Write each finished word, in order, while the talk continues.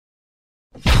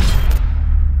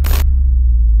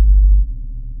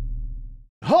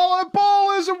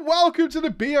welcome to the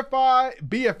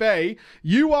BfA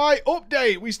UI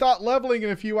update. We start leveling in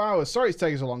a few hours. Sorry it's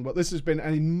taking so long, but this has been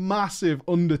a massive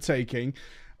undertaking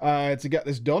to get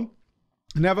this done.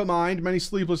 Never mind, many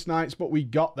sleepless nights, but we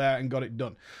got there and got it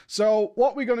done. So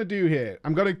what we're going to do here,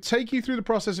 I'm going to take you through the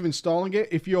process of installing it.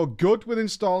 If you're good with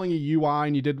installing a UI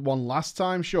and you did one last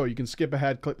time, sure, you can skip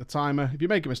ahead, click the timer. If you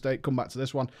make a mistake, come back to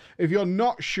this one. If you're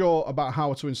not sure about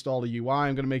how to install a UI,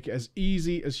 I'm going to make it as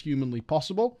easy as humanly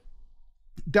possible.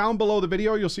 Down below the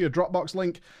video, you'll see a Dropbox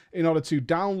link in order to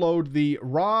download the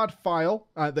RAR file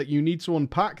that you need to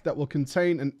unpack that will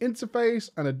contain an interface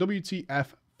and a WTF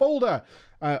folder.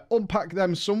 Unpack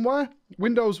them somewhere.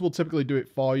 Windows will typically do it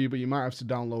for you, but you might have to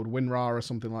download WinRAR or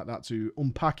something like that to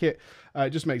unpack it. It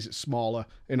just makes it smaller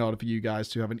in order for you guys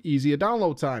to have an easier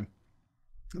download time.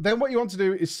 Then what you want to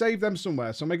do is save them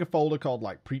somewhere. So make a folder called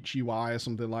like Preach UI or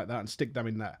something like that and stick them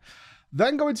in there.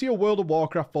 Then go into your World of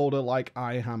Warcraft folder like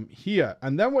I am here.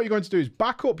 And then what you're going to do is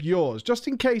back up yours. Just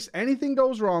in case anything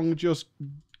goes wrong, just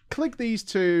click these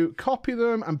two, copy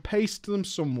them, and paste them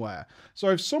somewhere. So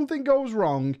if something goes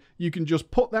wrong, you can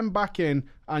just put them back in,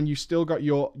 and you've still got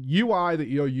your UI that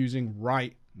you're using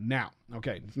right now.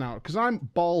 Okay, now, because I'm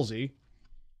ballsy,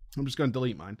 I'm just going to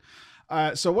delete mine.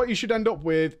 So what you should end up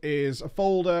with is a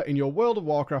folder in your World of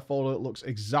Warcraft folder that looks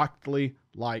exactly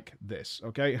like this,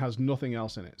 okay? It has nothing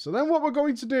else in it. So then what we're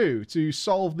going to do to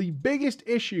solve the biggest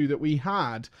issue that we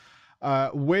had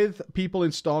with people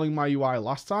installing my UI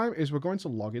last time is we're going to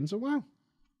log into WoW.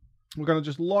 We're going to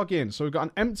just log in. So we've got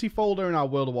an empty folder in our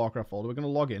World of Warcraft folder. We're going to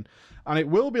log in. And it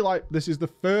will be like this is the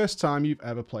first time you've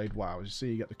ever played WoW. As you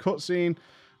see, you get the cutscene.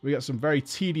 We get some very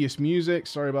tedious music.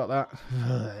 Sorry about that.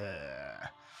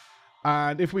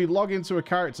 And if we log into a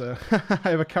character,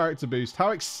 I have a character boost. How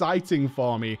exciting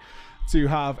for me to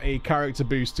have a character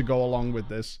boost to go along with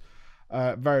this.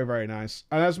 Very, very nice.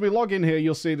 And as we log in here,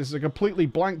 you'll see this is a completely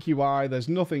blank UI. There's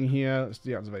nothing here. Let's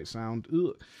deactivate sound.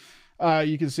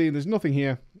 You can see there's nothing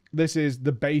here. This is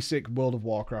the basic World of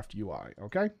Warcraft UI,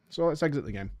 okay? So let's exit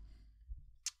the game.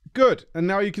 Good. And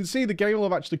now you can see the game will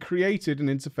have actually created an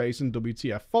interface and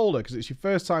WTF folder because it's your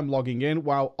first time logging in,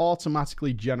 WoW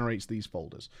automatically generates these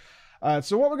folders.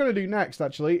 So what we're going to do next,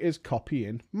 actually, is copy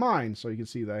in mine. So you can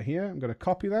see they're here. I'm going to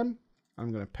copy them.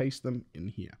 I'm going to paste them in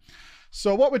here.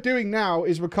 So what we're doing now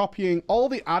is we're copying all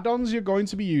the add-ons you're going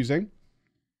to be using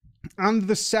and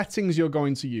the settings you're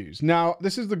going to use. Now,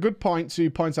 this is the good point to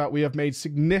point out we have made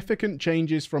significant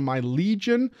changes from my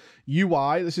Legion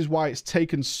UI. This is why it's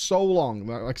taken so long.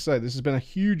 Like I said, this has been a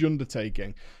huge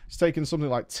undertaking. It's taken something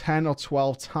like 10 or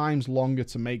 12 times longer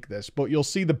to make this, but you'll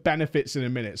see the benefits in a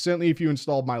minute. Certainly if you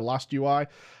installed my last UI,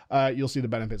 you'll see the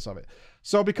benefits of it.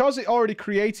 So because it already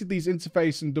created these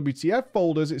interface and WTF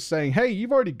folders, it's saying, hey,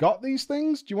 you've already got these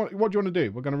things. What do you want to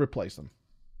do? We're going to replace them.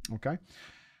 Okay.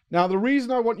 Now, the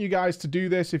reason I want you guys to do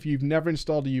this, if you've never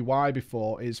installed a UI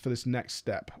before, is for this next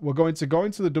step. We're going to go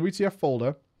into the WTF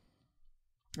folder,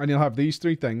 and you'll have these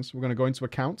three things. We're going to go into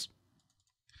accounts.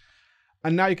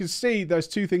 And now you can see there's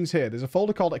two things here. There's a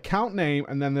folder called account name,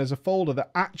 and then there's a folder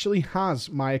that actually has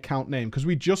my account name, because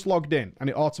we just logged in, and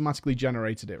it automatically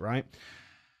generated it, right?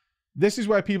 This is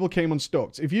where people came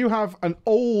unstuck. If you have an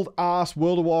old-ass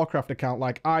World of Warcraft account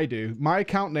like I do, my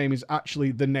account name is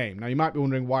actually the name. Now, you might be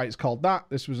wondering why it's called that.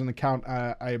 This was an account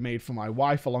I made for my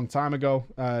wife a long time ago,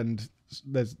 and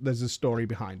there's a story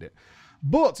behind it.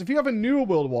 But if you have a newer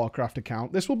World of Warcraft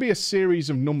account, this will be a series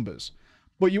of numbers.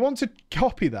 But you want to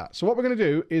copy that. So what we're going to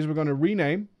do is we're going to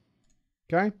rename,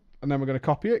 okay? And then we're going to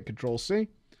copy it, Control-C. And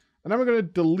then we're going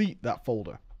to delete that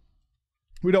folder.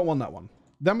 We don't want that one.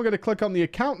 Then we're going to click on the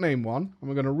account name one, and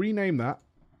we're going to rename that,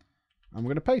 and we're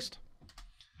going to paste.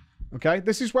 Okay,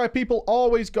 this is where people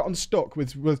always got unstuck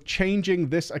with changing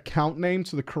this account name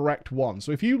to the correct one.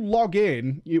 So if you log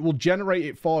in, it will generate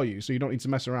it for you, so you don't need to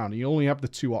mess around. You only have the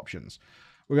two options.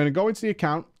 We're going to go into the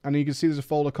account, and you can see there's a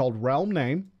folder called Realm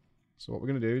Name. So what we're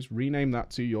going to do is rename that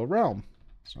to your realm.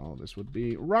 So this would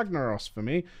be Ragnaros for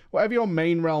me. Whatever your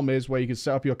main realm is, where you can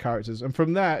set up your characters, and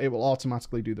from there, it will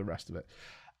automatically do the rest of it.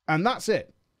 And that's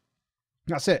it.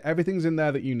 That's it. Everything's in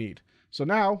there that you need. So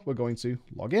now we're going to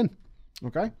log in.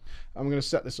 Okay. I'm going to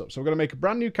set this up. So we're going to make a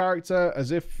brand new character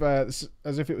as if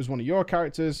it was one of your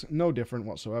characters. No different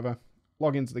whatsoever.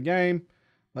 Log into the game.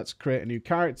 Let's create a new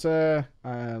character.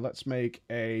 Let's make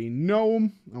a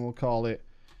gnome and we'll call it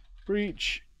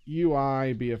Preach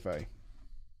UI BfA.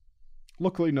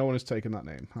 Luckily, no one has taken that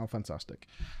name. How fantastic.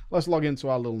 Let's log into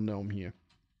our little gnome here.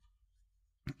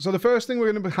 So the first thing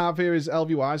we're going to have here is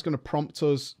LVY is going to prompt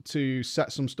us to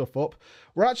set some stuff up.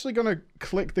 We're actually going to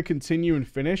click the continue and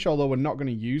finish, although we're not going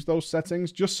to use those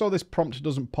settings, just so this prompt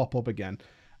doesn't pop up again.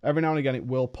 Every now and again, it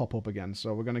will pop up again.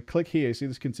 So we're going to click here. See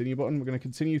this continue button? We're going to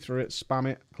continue through it, spam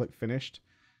it, click finished.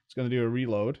 It's going to do a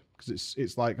reload because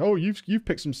it's like, oh, you've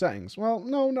picked some settings. Well,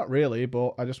 no, not really,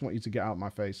 but I just want you to get out of my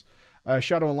face.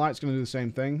 Shadow and light's going to do the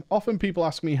same thing. Often people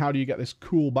ask me, how do you get this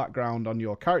cool background on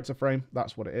your character frame?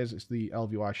 That's what it is. It's the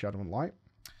LVY shadow and light.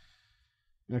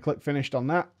 I'm going to click finished on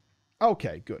that.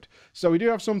 Okay, good. So we do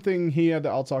have something here that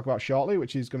I'll talk about shortly,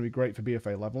 which is going to be great for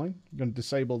BfA leveling. I'm going to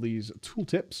disable these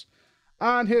tooltips.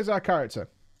 And here's our character.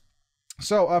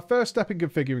 So our first step in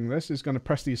configuring this is going to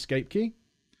press the escape key.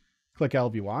 Click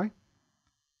LVY.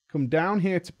 Come down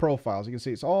here to profiles. You can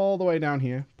see it's all the way down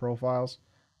here, profiles.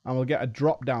 And we'll get a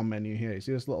drop-down menu here. You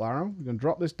see this little arrow? We're going to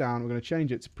drop this down. We're going to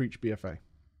change it to Preach BfA.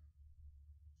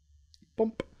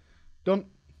 Bump. Done.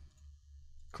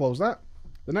 Close that.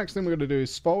 The next thing we're going to do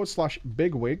is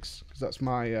 /bigwigs, because that's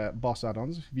my boss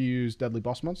add-ons. If you use Deadly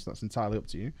Boss Mods, that's entirely up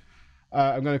to you.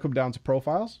 I'm going to come down to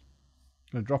Profiles.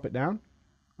 I'm going to drop it down.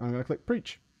 And I'm going to click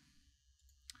Preach.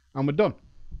 And we're done.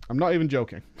 I'm not even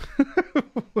joking.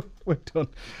 We're done.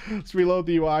 Let's reload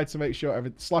the UI to make sure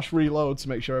 /reload to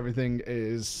make sure everything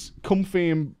is comfy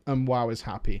and WoW is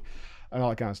happy and all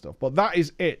that kind of stuff. But that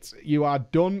is it. You are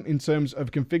done in terms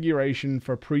of configuration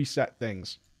for preset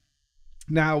things.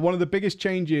 Now, one of the biggest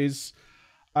changes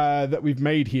that we've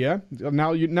made here,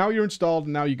 now you're installed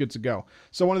and now you're good to go.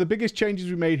 So one of the biggest changes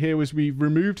we made here was we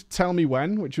removed Tell Me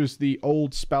When, which was the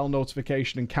old spell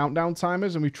notification and countdown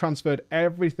timers, and we transferred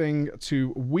everything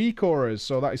to weak auras.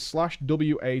 So that is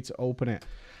 /WA to open it.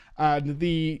 And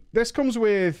this comes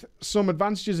with some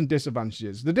advantages and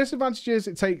disadvantages. The disadvantages,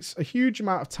 it takes a huge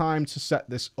amount of time to set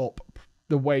this up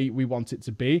the way we want it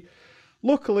to be.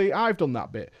 Luckily, I've done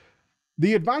that bit.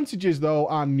 The advantages, though,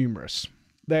 are numerous.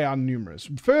 They are numerous.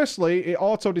 Firstly, it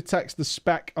auto-detects the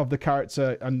spec of the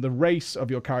character and the race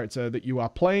of your character that you are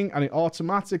playing, and it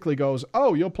automatically goes,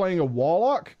 oh, you're playing a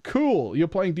Warlock? Cool. You're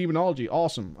playing Demonology.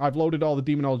 Awesome. I've loaded all the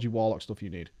Demonology Warlock stuff you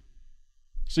need.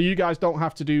 So you guys don't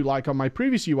have to do like on my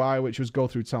previous UI, which was go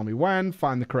through Tell Me When,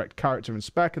 find the correct character and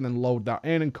spec, and then load that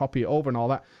in and copy it over and all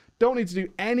that. Don't need to do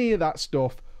any of that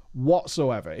stuff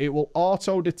whatsoever. It will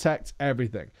auto-detect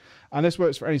everything. And this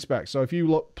works for any spec. So if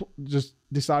you just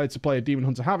decided to play a Demon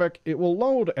Hunter Havoc, it will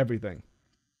load everything.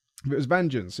 If it was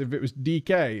Vengeance, if it was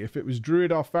DK, if it was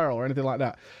Druid or Feral or anything like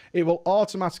that, it will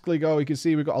automatically go. You can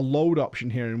see we've got a load option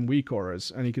here in weak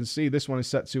auras. And you can see this one is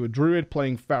set to a Druid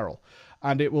playing Feral.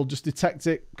 And it will just detect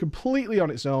it completely on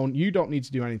its own. You don't need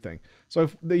to do anything. So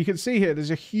you can see here,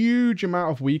 there's a huge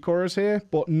amount of weak auras here,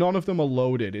 but none of them are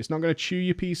loaded. It's not going to chew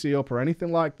your PC up or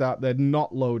anything like that. They're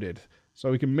not loaded. So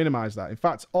we can minimize that. In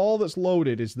fact, all that's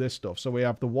loaded is this stuff. So we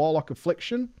have the Warlock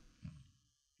Affliction.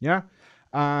 Yeah.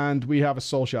 And we have a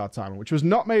Soul Shard Timer, which was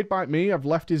not made by me. I've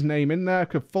left his name in there.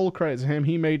 Full credit to him.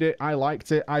 He made it. I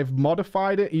liked it. I've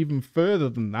modified it even further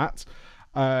than that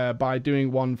by doing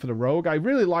one for the Rogue. I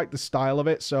really like the style of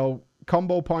it. So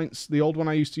combo points, the old one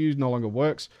I used to use no longer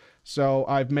works. So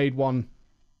I've made one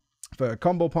for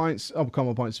combo points. Oh,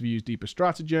 combo points if you use Deeper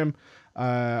Stratagem.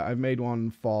 I've made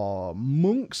one for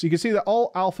monks. You can see they're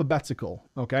all alphabetical.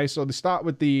 Okay, so they start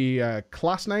with the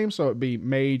class name, so it'd be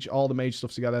mage, all the mage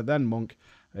stuff together, then monk.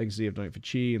 You can see I've done it for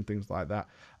chi and things like that.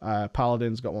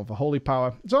 Paladin's got one for holy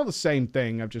power. It's all the same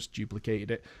thing. I've just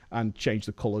duplicated it and changed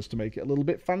the colors to make it a little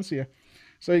bit fancier.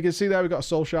 So you can see there we've got a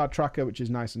soul shard tracker, which is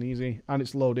nice and easy, and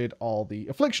it's loaded all the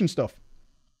affliction stuff.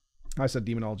 I said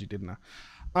demonology, didn't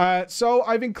I? So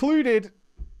I've included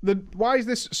why is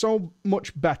this so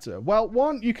much better? Well,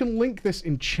 one, you can link this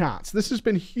in chat. This has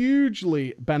been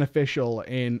hugely beneficial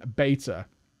in beta,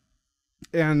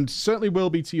 and certainly will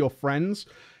be to your friends,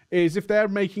 is if they're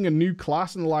making a new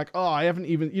class and they're like, oh, I haven't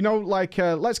even, you know, like,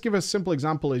 let's give a simple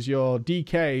example is your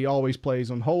DK always plays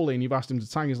Unholy, and you've asked him to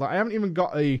tank. He's like, I haven't even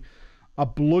got a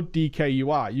blood DK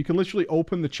UI. You can literally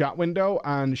open the chat window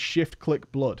and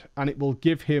shift-click blood, and it will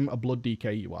give him a blood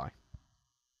DK UI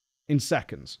in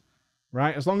seconds.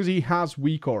 Right? As long as he has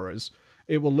weak auras,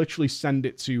 it will literally send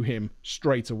it to him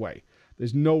straight away.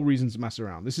 There's no reason to mess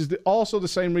around. This is also the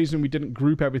same reason we didn't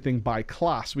group everything by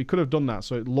class. We could have done that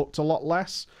so it looked a lot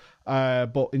less,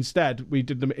 but instead we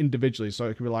did them individually. So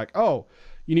it could be like, oh,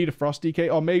 you need a Frost DK,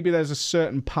 or maybe there's a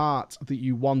certain part that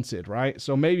you wanted, right?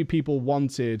 So maybe people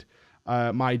wanted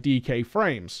my DK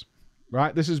frames.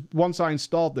 Right, this is once I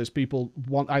installed this,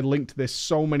 I linked this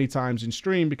so many times in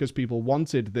stream because people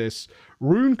wanted this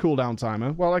rune cooldown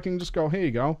timer. Well, I can just go, here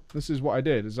you go. This is what I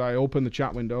did. As I opened the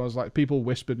chat window, I was like, people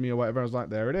whispered me or whatever. I was like,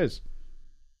 there it is.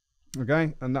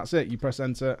 Okay, and that's it. You press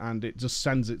enter, and it just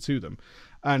sends it to them,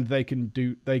 and they can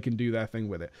do their thing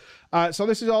with it. So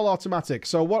this is all automatic.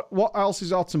 So what else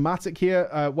is automatic here?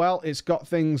 Well, it's got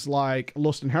things like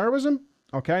lust and heroism.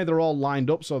 Okay, they're all lined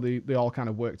up, so they all kind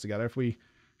of work together. If we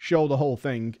show the whole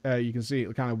thing, you can see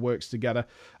it kind of works together.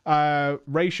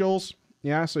 Racials,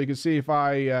 yeah, so you can see if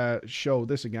I show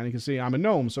this again, you can see I'm a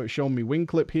gnome, so it's showing me wing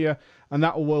clip here, and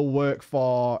that will work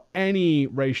for any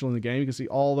racial in the game. You can see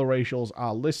all the racials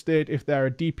are listed. If they're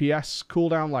a DPS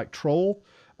cooldown like Troll,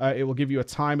 it will give you a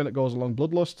timer that goes along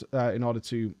Bloodlust in order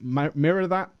to mirror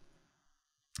that.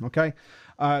 Okay,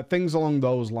 things along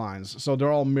those lines. So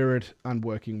they're all mirrored and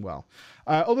working well.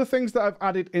 Other things that I've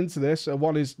added into this,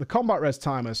 one is the combat res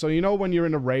timer. So you know when you're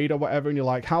in a raid or whatever and you're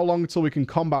like, how long until we can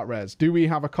combat res? Do we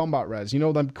have a combat res? You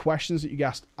know them questions that you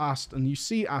get asked and you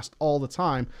see asked all the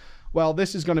time. Well,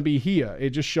 this is going to be here.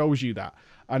 It just shows you that.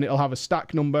 And it'll have a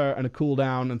stack number and a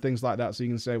cooldown and things like that. So you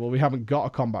can say, well, we haven't got a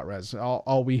combat res.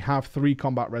 Or we have 3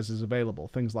 combat reses available.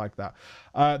 Things like that.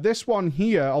 This one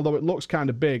here, although it looks kind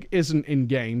of big, isn't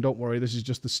in-game. Don't worry. This is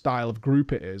just the style of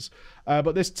group it is.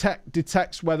 But this tech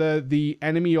detects whether the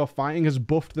enemy you're fighting has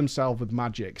buffed themselves with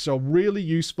magic. So really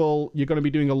useful. You're going to be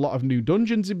doing a lot of new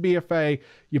dungeons in BfA.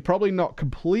 You're probably not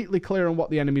completely clear on what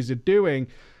the enemies are doing.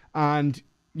 And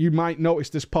you might notice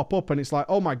this pop up and it's like,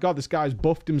 oh my god, this guy's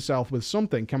buffed himself with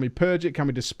something. Can we purge it? Can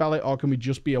we dispel it? Or can we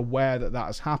just be aware that that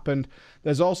has happened?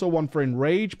 There's also one for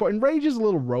Enrage, but Enrage is a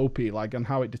little ropey, like, on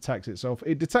how it detects it. So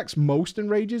it detects most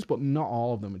Enrages, but not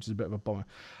all of them, which is a bit of a bummer.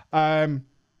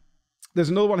 There's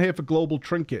another one here for global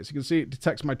trinkets. You can see it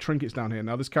detects my trinkets down here.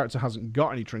 Now, this character hasn't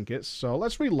got any trinkets, so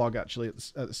let's relog, actually,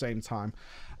 at the same time.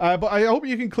 But I hope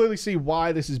you can clearly see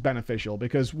why this is beneficial,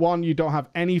 because, one, you don't have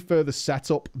any further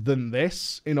setup than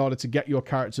this in order to get your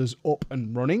characters up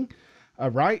and running.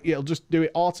 Right? It'll just do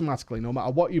it automatically. No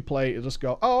matter what you play, it'll just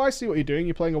go, oh, I see what you're doing.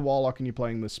 You're playing a Warlock and you're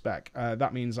playing the spec.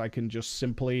 That means I can just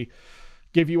simply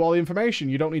give you all the information.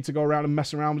 You don't need to go around and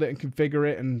mess around with it and configure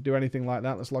it and do anything like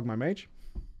that. Let's log my mage.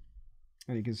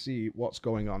 And you can see what's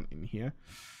going on in here.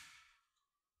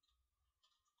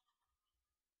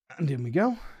 And in we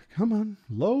go. Come on.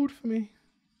 Load for me.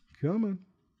 Come on.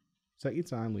 Take your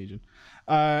time, Legion.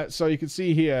 So you can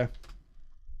see here,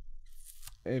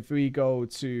 if we go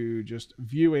to just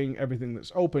viewing everything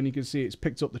that's open, you can see it's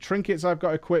picked up the trinkets I've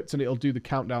got equipped and it'll do the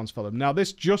countdowns for them. Now,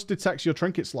 this just detects your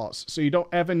trinket slots, so you don't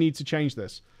ever need to change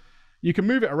this. You can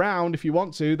move it around if you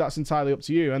want to. That's entirely up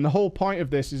to you. And the whole point of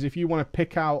this is if you want to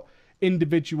pick out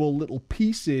individual little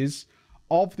pieces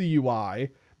of the UI,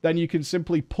 then you can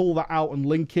simply pull that out and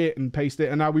link it and paste it.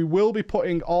 And now we will be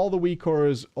putting all the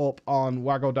WeCorers up on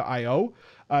Wago.io.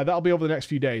 That'll be over the next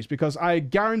few days, because I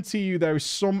guarantee you there is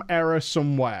some error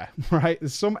somewhere, right?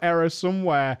 There's some error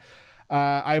somewhere.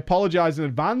 I apologize in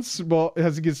advance, but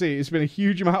as you can see, it's been a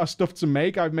huge amount of stuff to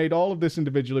make. I've made all of this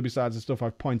individually besides the stuff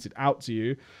I've pointed out to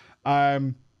you.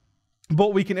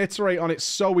 But we can iterate on it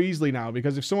so easily now,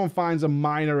 because if someone finds a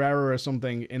minor error or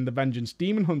something in the Vengeance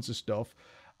Demon Hunter stuff,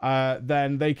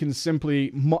 then they can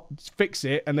simply fix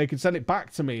it and they can send it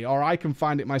back to me, or I can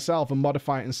find it myself and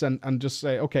modify it and just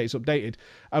say, okay, it's updated.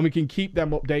 And we can keep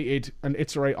them updated and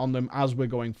iterate on them as we're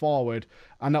going forward.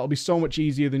 And that'll be so much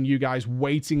easier than you guys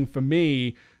waiting for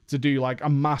me to do like a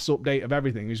mass update of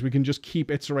everything, is we can just keep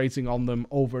iterating on them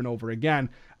over and over again.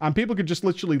 And people could just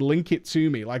literally link it to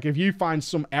me. Like if you find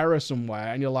some error somewhere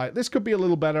and you're like, this could be a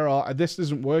little better, or this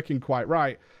isn't working quite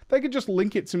right, they could just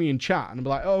link it to me in chat and be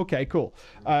like, oh, okay, cool.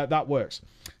 That works.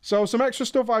 So some extra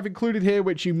stuff I've included here,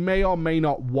 which you may or may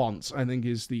not want, I think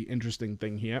is the interesting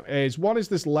thing here, is one is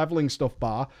this leveling stuff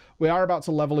bar. We are about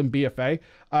to level in BfA.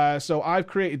 So I've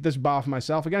created this bar for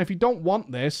myself. Again, if you don't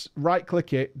want this, right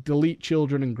click it, delete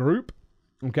children and group.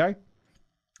 Okay.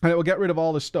 And it will get rid of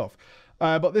all this stuff.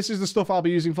 But this is the stuff I'll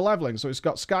be using for leveling. So it's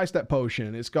got Skystep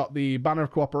Potion, it's got the Banner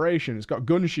of Cooperation, it's got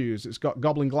Gun Shoes, it's got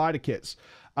Goblin Glider Kits.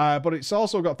 But it's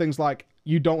also got things like,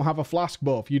 you don't have a flask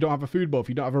buff, you don't have a food buff,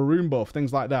 you don't have a rune buff,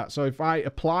 things like that. So if I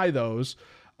apply those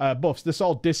buffs, this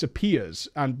all disappears,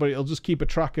 but it'll just keep a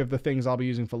track of the things I'll be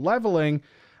using for leveling.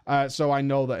 So I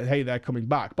know that, hey, they're coming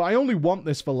back. But I only want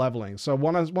this for leveling. So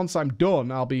once I'm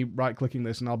done, I'll be right-clicking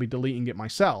this and I'll be deleting it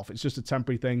myself. It's just a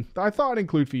temporary thing that I thought I'd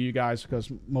include for you guys, because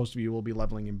most of you will be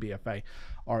leveling in BfA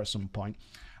or at some point.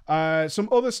 Some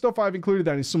other stuff I've included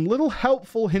then is some little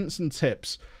helpful hints and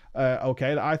tips,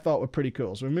 okay, that I thought were pretty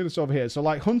cool. So we move this over here. So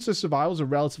like Hunter Survival is a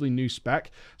relatively new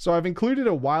spec. So I've included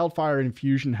a Wildfire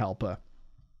Infusion Helper.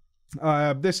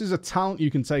 This is a talent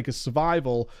you can take as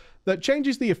survival that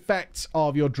changes the effects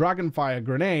of your Dragonfire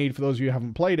grenade, for those of you who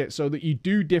haven't played it, so that you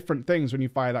do different things when you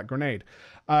fire that grenade.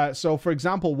 So, for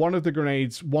example, one of the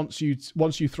grenades, once you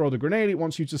throw the grenade, it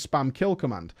wants you to spam kill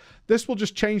command. This will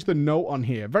just change the note on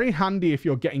here. Very handy if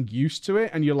you're getting used to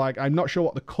it and you're like, I'm not sure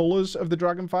what the colors of the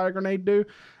Dragonfire grenade do.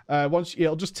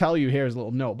 It'll just tell you here as a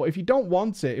little note. But if you don't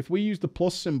want it, if we use the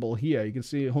plus symbol here, you can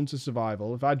see Hunter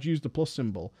Survival. If I'd use the plus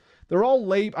symbol, they're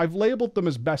all I've labeled them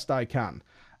as best I can.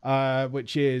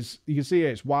 Which is, you can see here,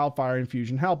 it's Wildfire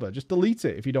Infusion Helper. Just delete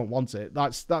it if you don't want it.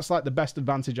 That's like the best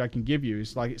advantage I can give you.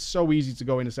 It's like, it's so easy to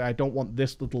go in and say, I don't want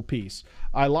this little piece.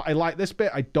 I like this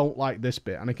bit, I don't like this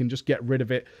bit. And I can just get rid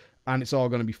of it, and it's all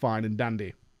going to be fine and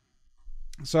dandy.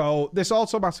 So this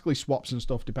automatically swaps and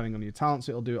stuff depending on your talents.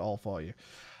 It'll do it all for you.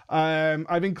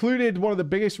 I've included one of the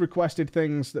biggest requested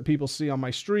things that people see on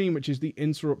my stream, which is the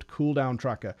interrupt cooldown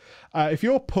tracker. If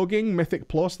you're pugging Mythic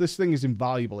Plus, this thing is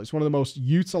invaluable. It's one of the most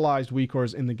utilized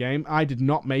weakors in the game. I did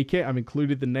not make it. I've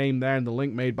included the name there and the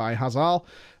link made by Hazal.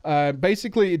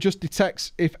 Basically, it just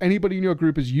detects if anybody in your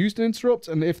group has used an interrupt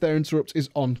and if their interrupt is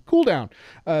on cooldown.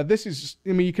 This is,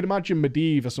 I mean, you can imagine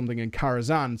Medivh or something in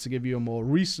Karazhan, to give you a more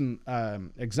recent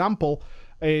example,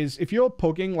 is if you're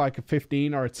pugging like a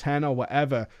 15 or a 10 or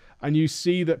whatever, and you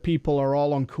see that people are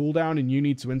all on cooldown and you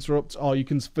need to interrupt, or you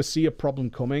can foresee a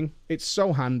problem coming, it's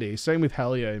so handy. Same with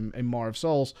Helia in Maw of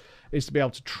Souls, is to be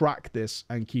able to track this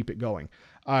and keep it going.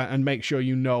 And make sure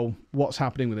you know what's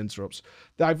happening with interrupts.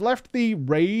 I've left the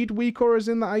raid weak auras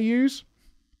in that I use.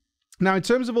 Now, in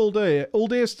terms of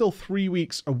Uldir is still 3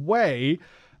 weeks away.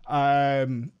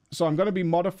 So I'm going to be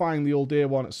modifying the Uldir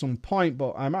one at some point,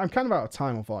 but I'm kind of out of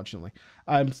time, unfortunately.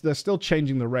 They're still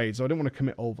changing the raid, so I don't want to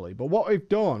commit overly. But what I've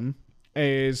done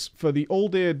is, for the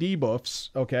Uldir debuffs,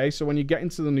 okay, so when you get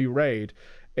into the new raid,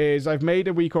 is I've made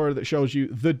a weak aura that shows you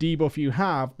the debuff you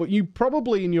have, but you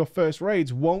probably in your first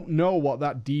raids won't know what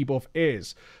that debuff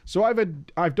is. So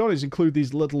I've done is include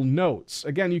these little notes.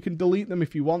 Again, you can delete them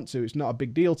if you want to. It's not a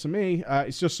big deal to me.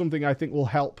 It's just something I think will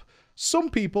help some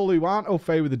people who aren't au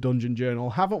fait with the dungeon journal,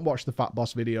 haven't watched the Fat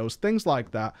Boss videos, things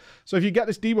like that. So if you get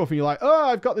this debuff and you're like, oh,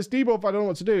 I've got this debuff, I don't know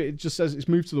what to do, it just says it's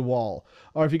moved to the wall.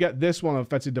 Or if you get this one of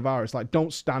Fetid Devour, it's like,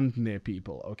 don't stand near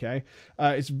people, okay?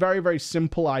 It's very, very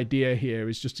simple idea here,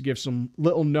 is just to give some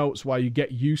little notes while you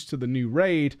get used to the new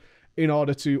raid, in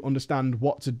order to understand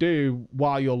what to do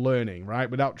while you're learning, right?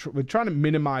 We're trying to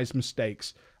minimize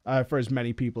mistakes for as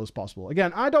many people as possible.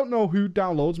 Again, I don't know who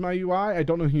downloads my UI. I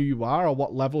don't know who you are or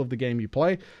what level of the game you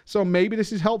play. So maybe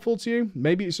this is helpful to you.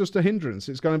 Maybe it's just a hindrance.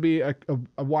 It's going to be a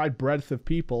wide breadth of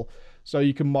people, so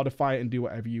you can modify it and do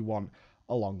whatever you want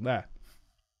along there.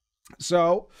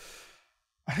 So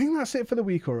I think that's it for the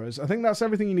weak auras. I think that's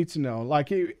everything you need to know.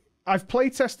 Like, I've play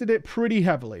tested it pretty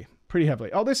heavily.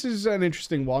 Oh, this is an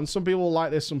interesting one. Some people will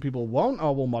like this, some people won't,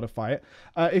 or will modify it.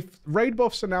 If raid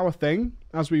buffs are now a thing,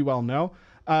 as we well know,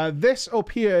 this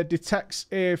up here detects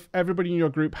if everybody in your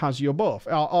group has your buff,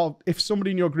 or if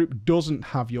somebody in your group doesn't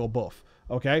have your buff.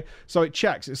 Okay, so it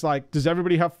checks. It's like, does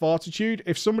everybody have Fortitude?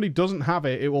 If somebody doesn't have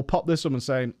it, it will pop this up and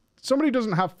say, somebody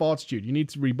doesn't have Fortitude, you need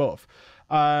to rebuff.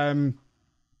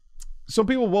 Some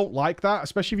people won't like that,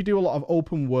 especially if you do a lot of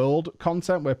open world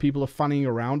content where people are fanning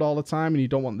around all the time and you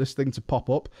don't want this thing to pop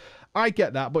up. I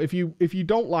get that, but if you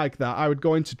don't like that, I would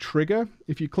go into trigger.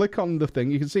 If you click on the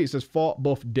thing, you can see it says Fort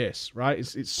Buff Dis, right?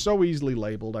 It's so easily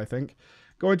labeled, I think.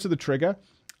 Go into the trigger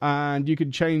and you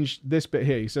can change this bit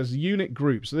here. It says unit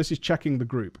group. So this is checking the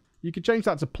group. You can change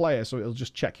that to player, so it'll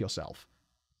just check yourself,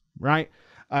 right?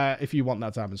 If you want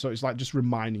that to happen. So it's like just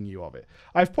reminding you of it.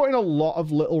 I've put in a lot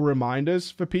of little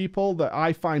reminders for people that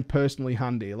I find personally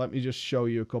handy. Let me just show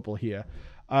you a couple here.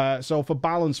 So for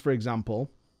balance, for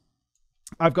example,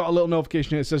 I've got a little notification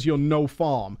here that says you're no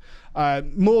farm.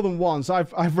 More than once.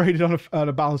 I've raided on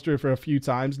a balance druid for a few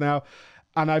times now,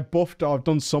 and I've buffed or I've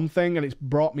done something and it's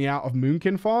brought me out of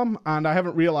Moonkin farm, and I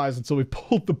haven't realized until we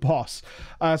pulled the boss.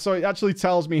 So it actually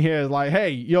tells me here, like, hey,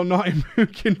 you're not in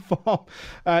Moonkin farm.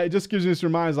 It just gives me this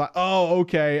reminder, like, oh,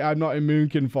 okay, I'm not in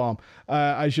Moonkin farm.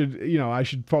 I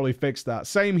should probably fix that.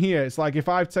 Same here. It's like, if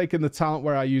I've taken the talent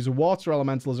where I use a water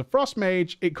elemental as a frost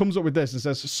mage, it comes up with this. It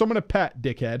says, summon a pet,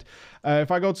 dickhead.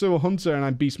 If I go to a hunter and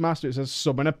I'm Beastmaster, it says,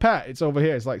 summon a pet. It's over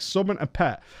here. It's like, summon a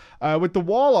pet. With the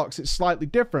warlocks, it's slightly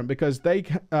different because they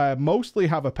mostly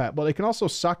have a pet, but they can also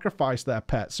sacrifice their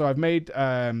pet. So I've made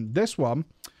this one.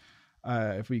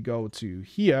 If we go to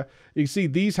here, you can see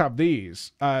these have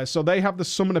these. So they have the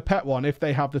summon a pet one if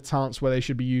they have the talents where they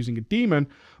should be using a demon.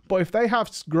 But if they have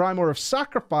Grimoire of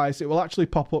Sacrifice, it will actually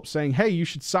pop up saying, hey, you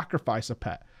should sacrifice a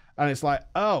pet. And it's like,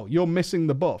 oh, you're missing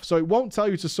the buff. So it won't tell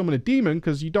you to summon a demon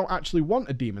because you don't actually want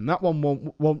a demon. That one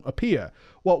won't appear.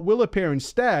 What will appear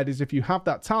instead is if you have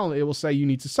that talent, it will say you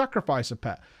need to sacrifice a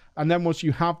pet. And then once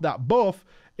you have that buff,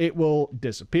 it will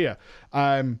disappear.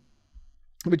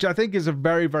 Which I think is a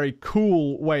very, very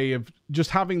cool way of just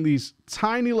having these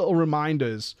tiny little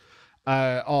reminders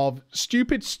of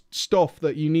stupid stuff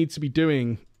that you need to be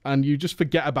doing and you just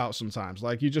forget about sometimes.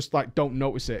 Like, you just, like, don't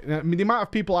notice it. I mean, the amount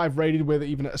of people I've raided with,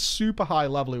 even at a super high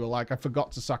level, who were like, I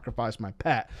forgot to sacrifice my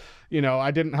pet. You know,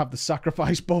 I didn't have the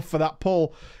sacrifice buff for that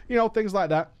pull. You know, things like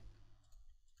that.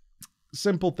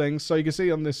 Simple things. So you can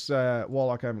see on this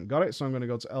Warlock, I haven't got it. So I'm going to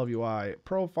go to LVI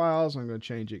Profiles. I'm going to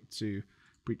change it to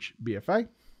Breach BfA.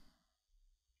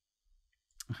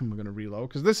 And we're going to reload,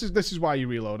 because this is why you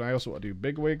reload. I also want to do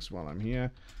bigwigs while I'm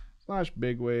here. /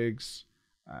 bigwigs.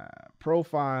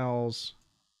 Profiles,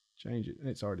 change it.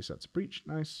 It's already set to breach.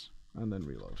 Nice. And then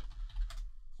reload.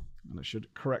 And it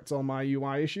should correct all my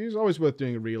UI issues. Always worth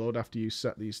doing a reload after you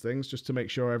set these things, just to make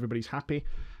sure everybody's happy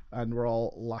and we're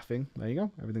all laughing. There you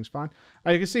go. Everything's fine.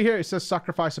 And you can see here it says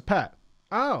sacrifice a pet.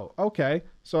 Oh, okay.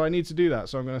 So I need to do that.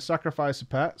 So I'm going to sacrifice a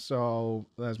pet. So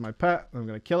there's my pet. I'm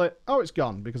going to kill it. Oh, it's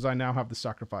gone because I now have the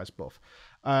sacrifice buff.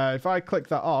 If I click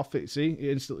that off, it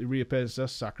instantly reappears and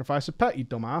says sacrifice a pet, you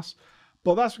dumbass.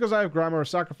 But that's because I have Grimoire of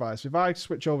Sacrifice. If I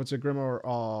switch over to Grimoire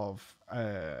of...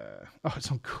 oh,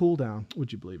 it's on cooldown.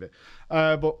 Would you believe it?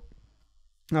 But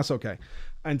that's okay.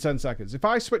 In 10 seconds. If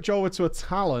I switch over to a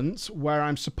talent where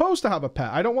I'm supposed to have a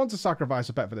pet, I don't want to sacrifice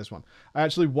a pet for this one. I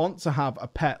actually want to have a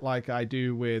pet like I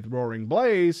do with Roaring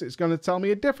Blaze. It's going to tell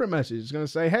me a different message. It's going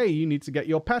to say, hey, you need to get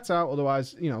your pet out.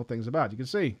 Otherwise, you know, things are bad. You can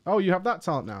see, oh, you have that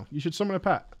talent now. You should summon a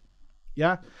pet.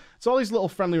 Yeah? It's all these little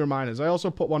friendly reminders. I also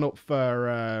put one up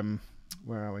for...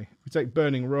 where are we? We take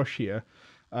Burning Rush here.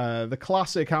 The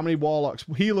classic, how many Warlocks,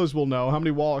 healers will know, how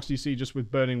many Warlocks do you see just with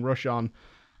Burning Rush on,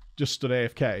 just stood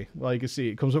AFK? Well, you can see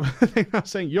it comes up with a thing that's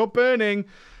saying, you're burning,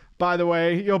 by the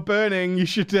way, you're burning. You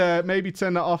should maybe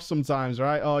turn that off sometimes,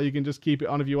 right? Or you can just keep it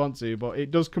on if you want to, but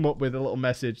it does come up with a little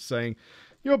message saying,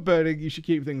 you're burning, you should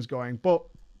keep things going. But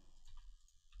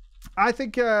I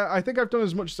think I've done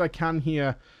as much as I can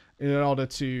here in order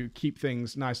to keep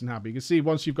things nice and happy. You can see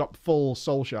once you've got full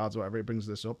soul shards or whatever, it brings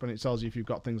this up and it tells you if you've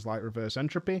got things like reverse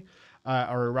entropy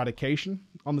or eradication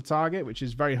on the target, which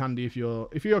is very handy if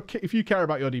you care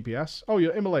about your DPS. Oh,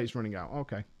 your immolate's running out.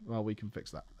 Okay, well, we can fix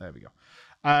that. There we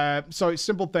go. So it's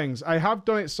simple things. I have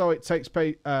done it so it takes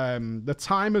the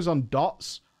timers on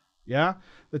dots. Yeah,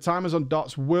 the timers on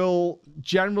dots will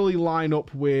generally line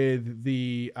up with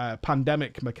the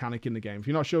pandemic mechanic in the game. If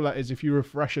you're not sure what that is, if you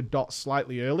refresh a dot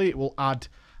slightly early, it will add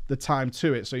the time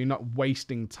to it. So you're not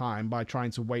wasting time by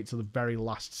trying to wait till the very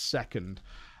last second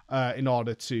in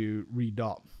order to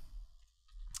redot.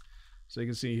 So you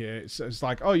can see here, it's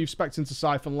like, oh, you've spec'd into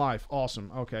Siphon Life.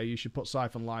 Awesome. Okay, you should put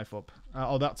Siphon Life up.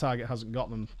 Oh, that target hasn't got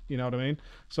them. You know what I mean?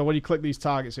 So when you click these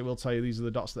targets, it will tell you these are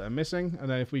the dots that are missing. And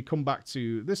then if we come back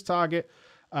to this target,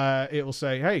 it will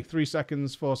say, hey, 3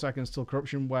 seconds, 4 seconds till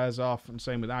corruption wears off. And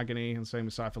same with Agony and same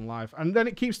with Siphon Life. And then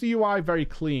it keeps the UI very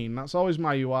clean. That's always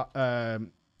my UI,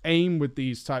 aim with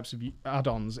these types of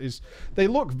add-ons is they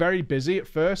look very busy at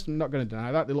first. I'm not going to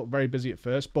deny that. They look very busy at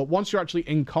first. But once you're actually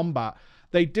in combat,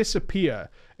 they disappear.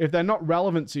 If they're not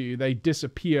relevant to you, they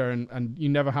disappear and you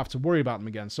never have to worry about them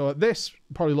again. So this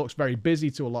probably looks very busy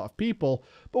to a lot of people,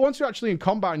 but once you're actually in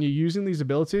combat and you're using these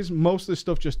abilities, most of the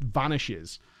stuff just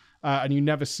vanishes and you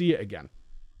never see it again,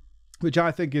 which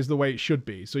I think is the way it should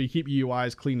be. So you keep your UI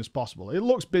as clean as possible. It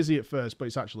looks busy at first, but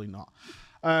it's actually not.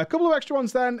 A couple of extra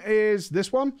ones then is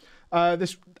this one. I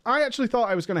actually thought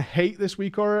I was going to hate this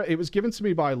week aura. It was given to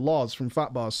me by Loz from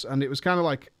Fat Boss, and it was kind of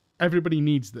like, everybody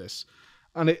needs this.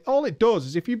 And all it does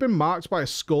is if you've been marked by a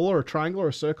skull or a triangle or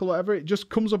a circle or whatever, it just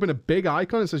comes up in a big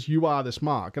icon and says, you are this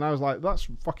mark. And I was like, that's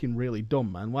fucking really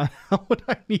dumb, man. Why would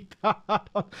I need that?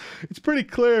 It's pretty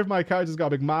clear if my character's got a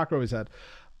big marker over his head.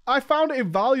 I found it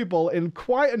invaluable in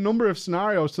quite a number of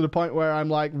scenarios to the point where I'm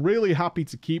like really happy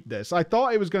to keep this. I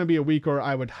thought it was going to be a week or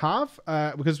I would have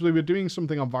because we were doing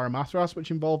something on Varamathras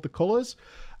which involved the colors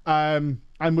and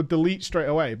would delete straight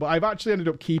away. But I've actually ended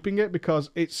up keeping it because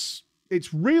it's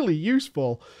really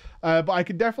useful, but I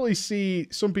could definitely see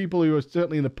some people who are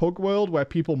certainly in the pug world where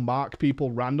people mark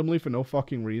people randomly for no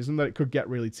fucking reason, that it could get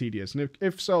really tedious. And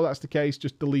if so, that's the case,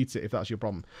 just delete it if that's your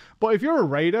problem. But if you're a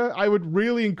raider, I would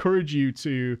really encourage you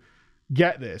to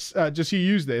get this, just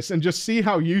use this and just see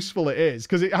how useful it is,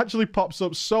 because it actually pops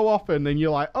up so often and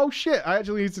you're like, oh shit, I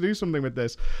actually need to do something with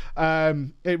this.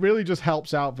 It really just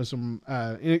helps out for some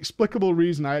inexplicable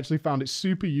reason. I actually found it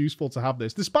super useful to have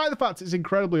this, despite the fact it's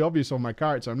incredibly obvious on my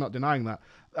character. I'm not denying that.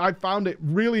 I found it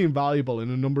really invaluable in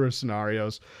a number of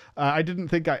scenarios. I didn't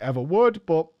think I ever would,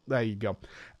 but there you go.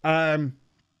 Other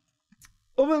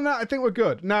than that, I think we're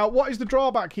good. Now, what is the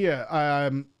drawback here?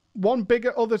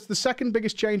 The second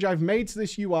biggest change I've made to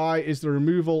this UI is the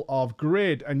removal of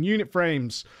grid and unit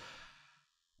frames.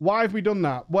 Why have we done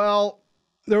that? Well,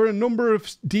 there are a number of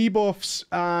debuffs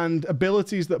and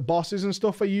abilities that bosses and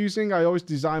stuff are using. I always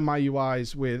design my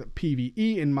UIs with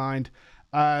PvE in mind,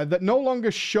 that no longer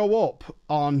show up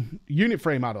on unit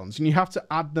frame add-ons, and you have to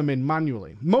add them in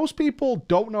manually. Most people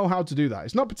don't know how to do that.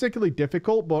 It's not particularly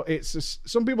difficult, but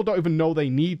some people don't even know they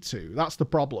need to. That's the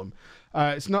problem.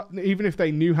 It's not, even if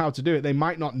they knew how to do it, they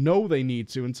might not know they need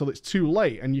to until it's too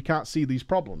late and you can't see these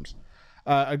problems.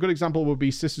 A good example would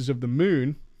be Sisters of the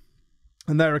Moon,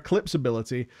 and their Eclipse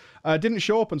ability didn't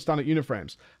show up on standard unit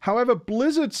frames. However,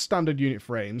 Blizzard's standard unit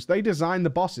frames, they design the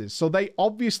bosses, so they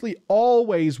obviously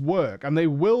always work, and they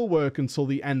will work until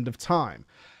the end of time.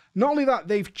 Not only that,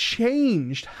 they've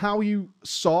changed how you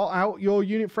sort out your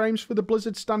unit frames for the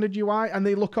Blizzard standard UI, and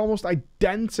they look almost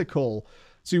identical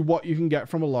to what you can get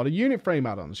from a lot of unit frame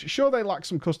add-ons. Sure, they lack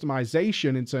some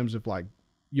customization in terms of like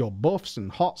your buffs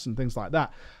and hots and things like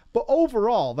that, but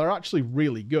overall, they're actually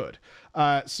really good.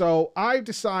 So I've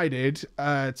decided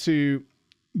to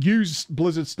use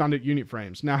Blizzard standard unit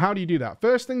frames. Now, how do you do that?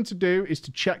 First thing to do is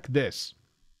to check this.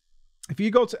 If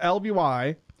you go to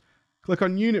LVI, click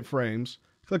on unit frames,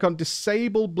 click on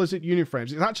disable Blizzard unit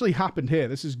frames. It's actually happened here.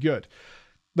 This is good.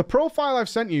 The profile I've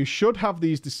sent you should have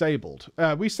these disabled.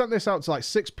 We sent this out to like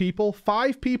 6 people.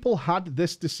 5 people had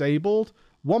this disabled.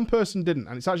 1 person didn't,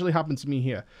 and it's actually happened to me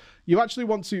here. You actually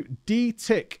want to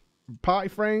de-tick party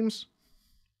frames,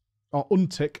 or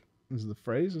untick is the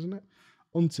phrase, isn't it?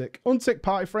 Untick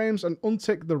party frames and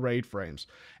untick the raid frames.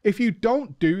 If you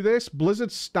don't do this,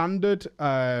 Blizzard standard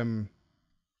LVY,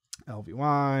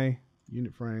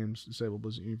 unit frames, disable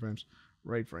Blizzard unit frames,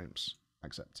 raid frames,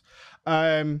 accept.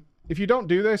 If you don't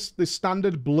do this, the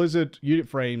standard Blizzard unit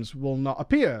frames will not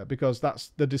appear because that's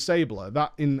the disabler.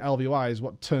 That in LVY is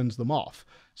what turns them off.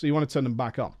 So you want to turn them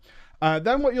back on.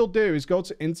 Then what you'll do is go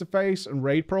to interface and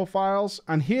raid profiles.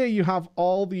 And here you have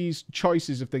all these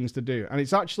choices of things to do. And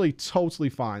it's actually totally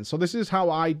fine. So this is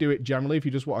how I do it generally. If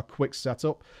you just want a quick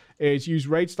setup, is use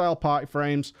raid style party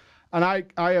frames. And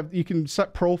you can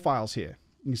set profiles here.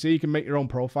 You see, you can make your own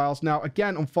profiles. Now,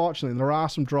 again, unfortunately, there are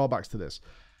some drawbacks to this.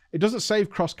 It doesn't save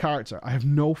cross character. I have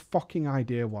no fucking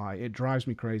idea why. It drives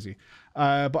me crazy.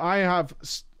 But I have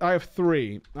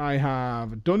 3. I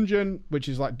have dungeon, which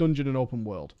is like dungeon and open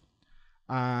world.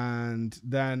 And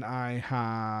then I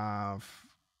have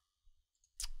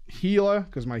healer,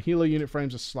 because my healer unit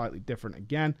frames are slightly different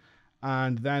again.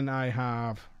 And then I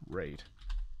have raid.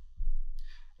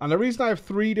 And the reason I have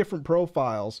 3 different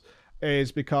profiles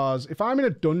is because if I'm in a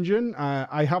dungeon,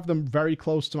 I have them very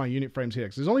close to my unit frames here.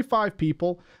 Because there's only 5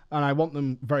 people, and I want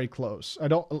them very close.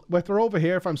 If they're over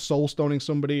here, if I'm soul stoning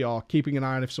somebody or keeping an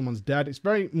eye on if someone's dead, it's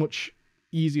very much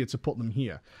easier to put them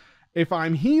here. If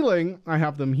I'm healing, I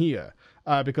have them here.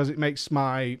 Because it makes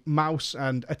my mouse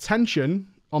and attention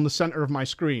on the center of my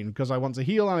screen, because I want to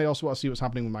heal and I also want to see what's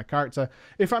happening with my character.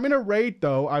 If I'm in a raid,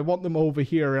 though, I want them over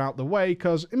here and out the way,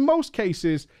 because in most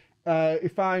cases,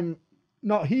 if I'm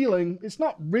not healing, it's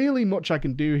not really much I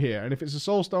can do here. And if it's a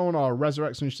soulstone or a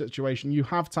resurrection situation, you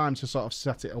have time to sort of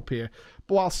set it up here,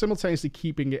 but while simultaneously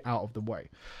keeping it out of the way.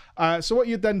 So what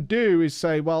you then do is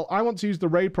say, well, I want to use the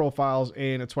raid profiles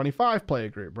in a 25 player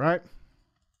group, right?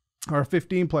 Or a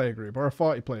 15 player group or a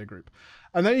 40 player group.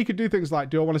 And then you could do things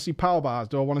like, do I want to see power bars?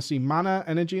 Do I want to see mana,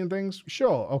 energy and things?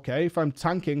 Sure. Okay. If I'm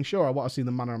tanking, sure. I want to see the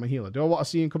mana on my healer. Do I want to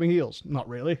see incoming heals? Not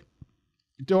really.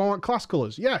 Do I want class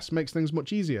colors? Yes, makes things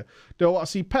much easier. Do I want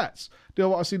to see pets? Do I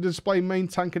want to see the display main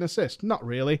tank and assist? Not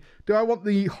really. Do I want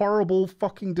the horrible,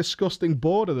 fucking disgusting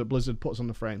border that Blizzard puts on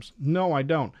the frames? No, I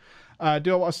don't.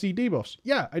 Do I want to see debuffs?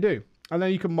 Yeah, I do. And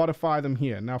then you can modify them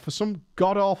here. Now, for some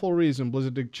god-awful reason,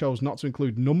 Blizzard chose not to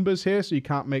include numbers here, so you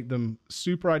can't make them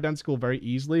super identical very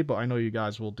easily, but I know you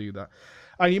guys will do that.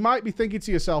 And you might be thinking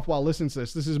to yourself while listening to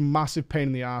this is a massive pain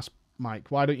in the ass, Mike.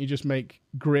 Why don't you just make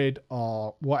grid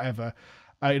or whatever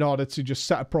in order to just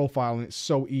set a profile and it's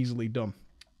so easily done?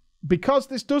 Because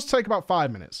this does take about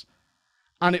 5 minutes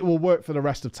and it will work for the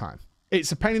rest of time.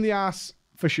 It's a pain in the ass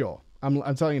for sure.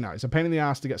 I'm telling you now, it's a pain in the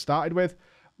ass to get started with,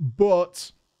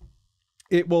 but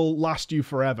it will last you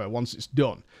forever once it's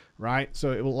done, right?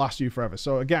 So it will last you forever.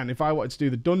 So again, if I wanted to do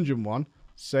the dungeon one,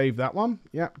 save that one.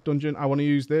 Yep, dungeon. I want to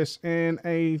use this in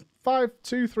a 5,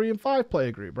 2, 3, and 5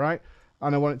 player group, right?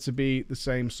 And I want it to be the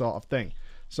same sort of thing.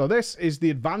 So this is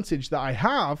the advantage that I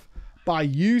have by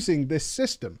using this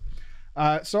system.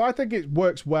 So I think it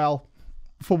works well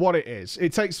for what it is.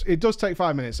 It does take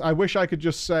 5 minutes. I wish I could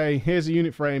just say, here's a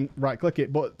unit frame, right click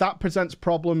it, but that presents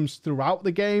problems throughout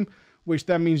the game, which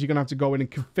then means you're going to have to go in and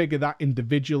configure that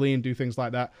individually and do things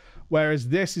like that. Whereas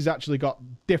this has actually got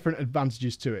different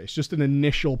advantages to it. It's just an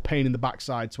initial pain in the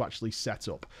backside to actually set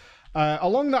up.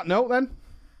 Along that note then,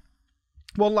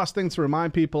 One last thing to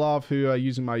remind people of who are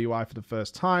using my UI for the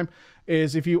first time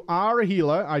is if you are a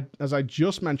healer, as I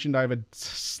just mentioned, I have a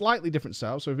slightly different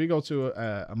setup. So if we go to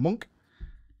a monk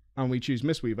and we choose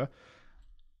Mistweaver,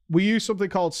 we use something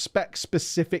called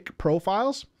spec-specific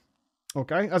profiles.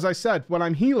 Okay, as I said, when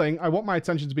I'm healing, I want my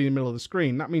attention to be in the middle of the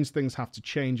screen. That means things have to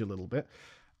change a little bit.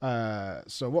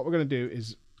 So what we're going to do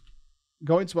is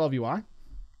go into LVUI.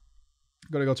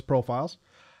 Going to go to profiles.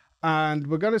 And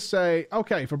we're going to say,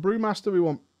 okay, for Brewmaster, we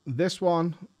want this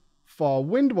one. For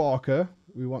Windwalker,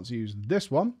 we want to use this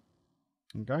one.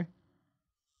 Okay.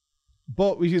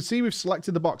 But we can see we've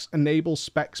selected the box enable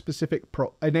spec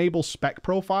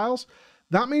profiles.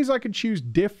 That means I can choose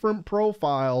different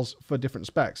profiles for different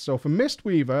specs. So for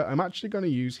Mistweaver, I'm actually going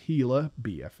to use Healer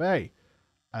BfA.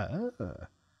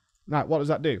 Now, what does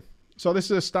that do? So this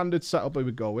is a standard setup we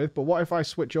would go with, but what if I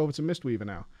switch over to Mistweaver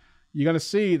now? You're going to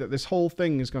see that this whole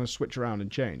thing is going to switch around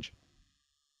and change.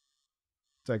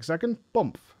 Take a second.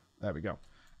 Bump. There we go.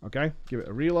 Okay. Give it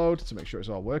a reload to make sure it's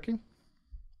all working.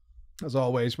 As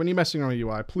always, when you're messing around with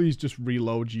UI, please just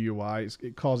reload your UI.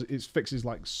 It fixes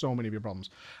like so many of your problems.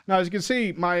 Now, as you can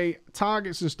see, my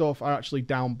targets and stuff are actually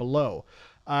down below.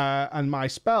 And my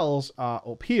spells are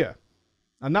up here.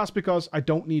 And that's because I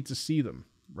don't need to see them.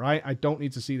 Right? I don't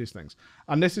need to see these things.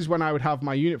 And this is when I would have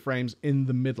my unit frames in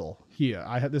the middle here.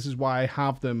 This is why I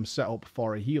have them set up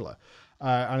for a healer.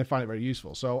 And I find it very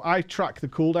useful. So I track the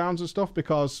cooldowns and stuff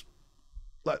because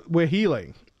we're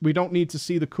healing. We don't need to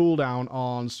see the cooldown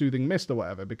on Soothing Mist or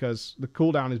whatever because the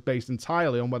cooldown is based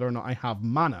entirely on whether or not I have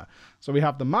mana. So we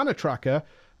have the mana tracker,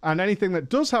 and anything that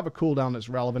does have a cooldown that's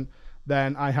relevant,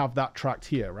 then I have that tracked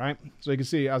here, right? So you can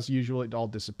see, as usual, it all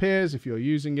disappears if you're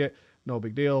using it. No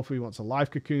big deal. If we want to life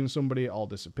cocoon somebody, it all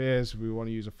disappears. If we want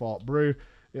to use a Fort Brew,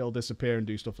 it'll disappear and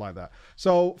do stuff like that.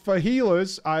 So for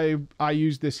healers, I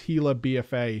use this Healer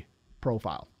BfA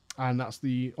profile. And that's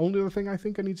the only other thing I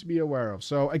think I need to be aware of.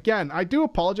 So again, I do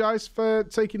apologize for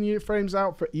taking unit frames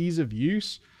out for ease of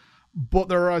use, but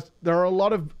there are a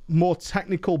lot of more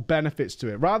technical benefits to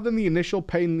it. Rather than the initial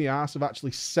pain in the ass of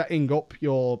actually setting up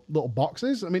your little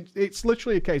boxes, I mean, it's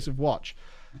literally a case of watch.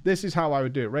 This is how I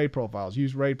would do it. Raid profiles.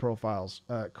 Use raid profiles.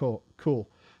 Cool.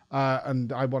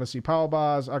 And I want to see power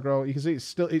bars, aggro. You can see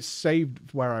it's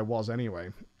saved where I was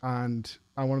anyway. And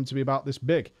I want them to be about this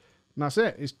big. And that's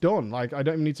it. It's done. Like, I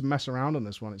don't even need to mess around on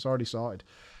this one. It's already sorted.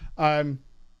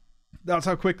 That's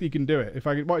how quickly you can do it. If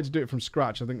I wanted to do it from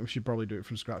scratch, I think we should probably do it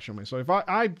from scratch, shouldn't we? So if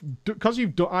because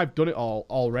I've done it all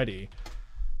already,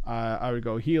 I would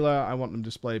go healer. I want them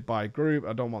displayed by group.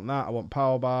 I don't want that. I want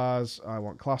power bars. I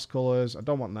want class colors. I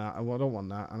don't want that. I don't want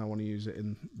that. And I want to use it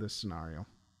in this scenario.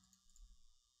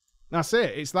 That's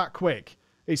it. It's that quick.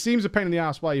 It seems a pain in the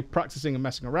ass while you're practicing and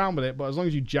messing around with it, but as long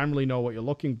as you generally know what you're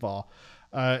looking for,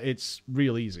 it's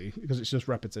real easy because it's just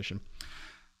repetition.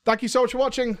 Thank you so much for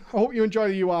watching. I hope you enjoy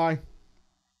the UI.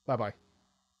 Bye-bye.